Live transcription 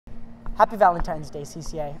Happy Valentine's Day,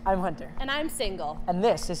 CCA. I'm Hunter. And I'm single. And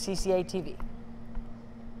this is Cca-Tv.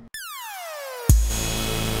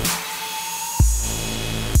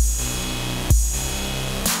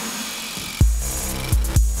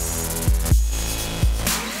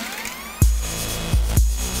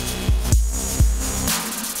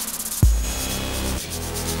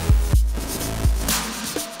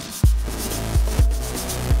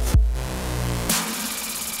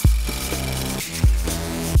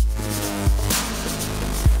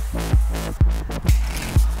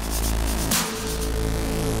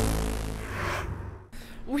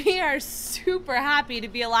 We are super happy to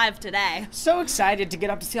be alive today. So excited to get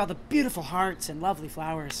up to see all the beautiful hearts and lovely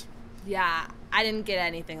flowers. Yeah, I didn't get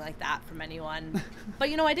anything like that from anyone. But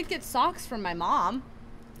you know, I did get socks from my mom.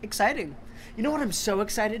 Exciting. You know what I'm so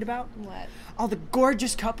excited about? What? All the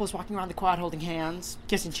gorgeous couples walking around the quad holding hands,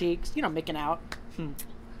 kissing cheeks, you know, making out.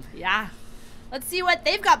 Yeah. Let's see what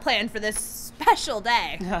they've got planned for this special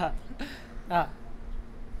day.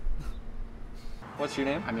 What's your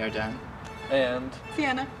name? I'm Yardan. And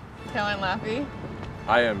Sienna. Caroline Laffey.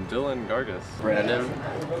 I am Dylan Gargas. Brandon.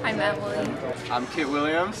 I'm Emily. I'm Kit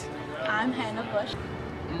Williams. I'm Hannah Bush.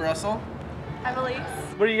 I'm Russell. I'm Elise.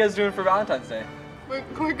 what are you guys doing for Valentine's Day?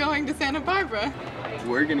 We're going to Santa Barbara.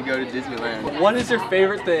 We're gonna go to Disneyland. What is your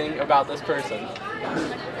favorite thing about this person?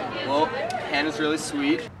 Well, Hannah's really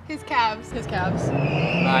sweet. His calves. His calves.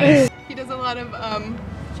 Nice. He does a lot of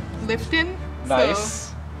lifting.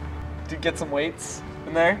 Nice. Did you get some weights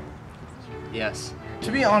in there? Yes.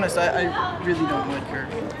 To be honest, I really don't like her.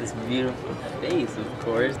 This beautiful face, of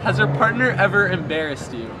course. Has your partner ever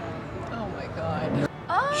embarrassed you? Oh my god.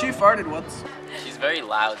 She farted once. She's very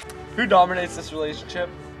loud. Who dominates this relationship?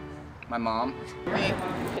 My mom. Me.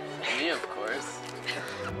 Me, of course.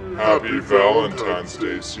 Happy Valentine's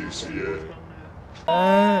Day, CCA.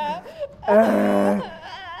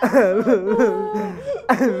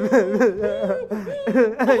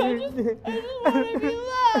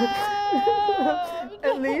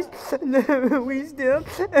 At least we still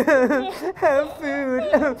have food.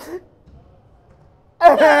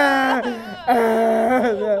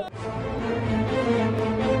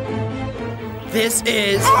 This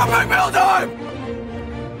is Epic Meal Time!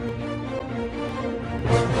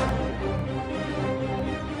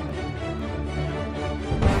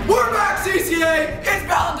 We're back, CCA! It's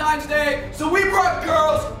Valentine's Day, so we brought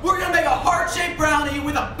girls. We're gonna make a heart-shaped brownie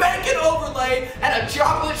with a bacon overlay and a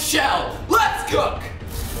chocolate shell. Let's cook!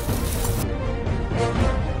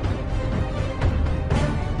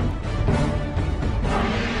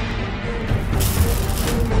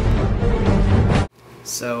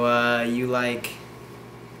 So, you like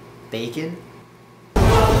bacon?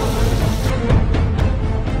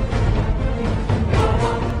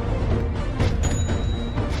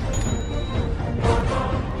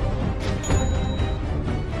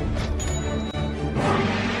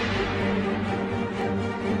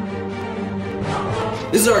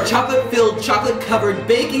 This is our chocolate-filled, chocolate-covered,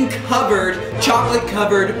 bacon-covered,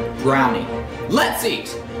 chocolate-covered brownie. Let's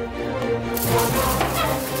eat!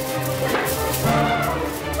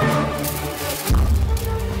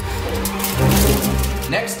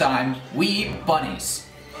 Next time, we eat bunnies.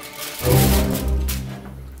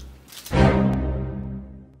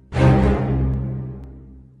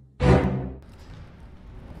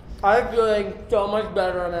 I'm feeling so much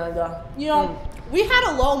better, Amanda. You know, we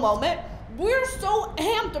had a low moment. We're so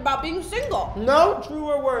amped about being single. No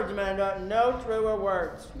truer words, Amanda. No truer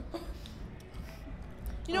words.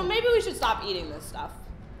 You know, maybe we should stop eating this stuff.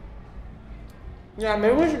 Yeah,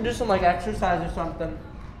 maybe we should do some like exercise or something.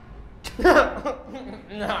 No.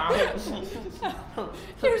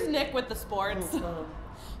 Here's Nick with the sports.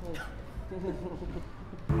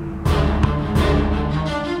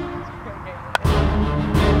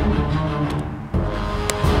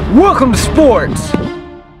 Welcome to sports!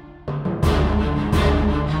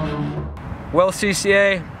 Well,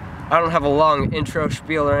 CCA, I don't have a long intro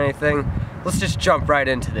spiel or anything. Let's just jump right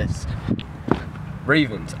into this.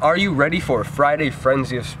 Ravens, are you ready for a Friday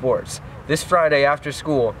frenzy of sports? This Friday after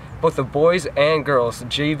school, both the boys and girls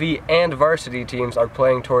JV and varsity teams are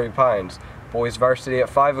playing Torrey Pines. Boys varsity at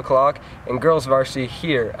 5 o'clock and girls varsity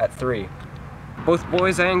here at 3. Both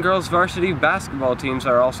boys and girls varsity basketball teams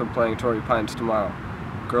are also playing Torrey Pines tomorrow.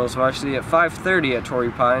 Girls varsity at 5:30 at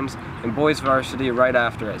Torrey Pines and boys varsity right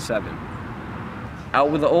after at 7. Out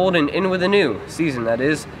with the old and in with the new season, that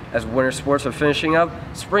is, as winter sports are finishing up,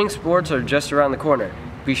 spring sports are just around the corner.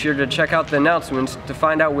 Be sure to check out the announcements to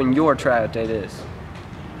find out when your tryout date is.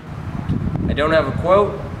 I don't have a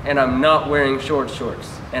quote, and I'm not wearing shorts,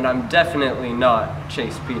 and I'm definitely not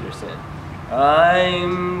Chase Peterson.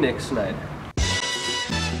 I'm Nick Snyder.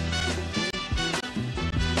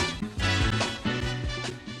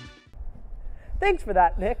 Thanks for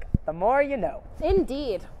that, Nick. The more you know.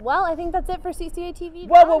 Indeed. Well, I think that's it for Cca-Tv.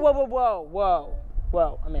 Whoa,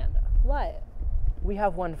 Amanda. What? We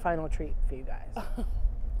have one final treat for you guys.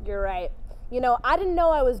 You're right. You know, I didn't know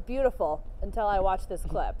I was beautiful until I watched this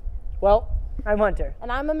clip. Well, I'm Hunter.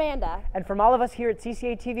 And I'm Amanda. And from all of us here at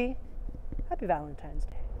Cca-Tv, happy Valentine's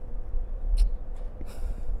Day.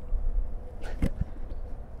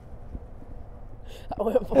 I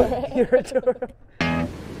went for it. You're adorable.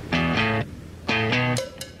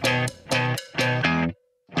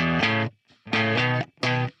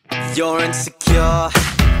 You're insecure,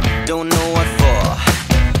 don't know what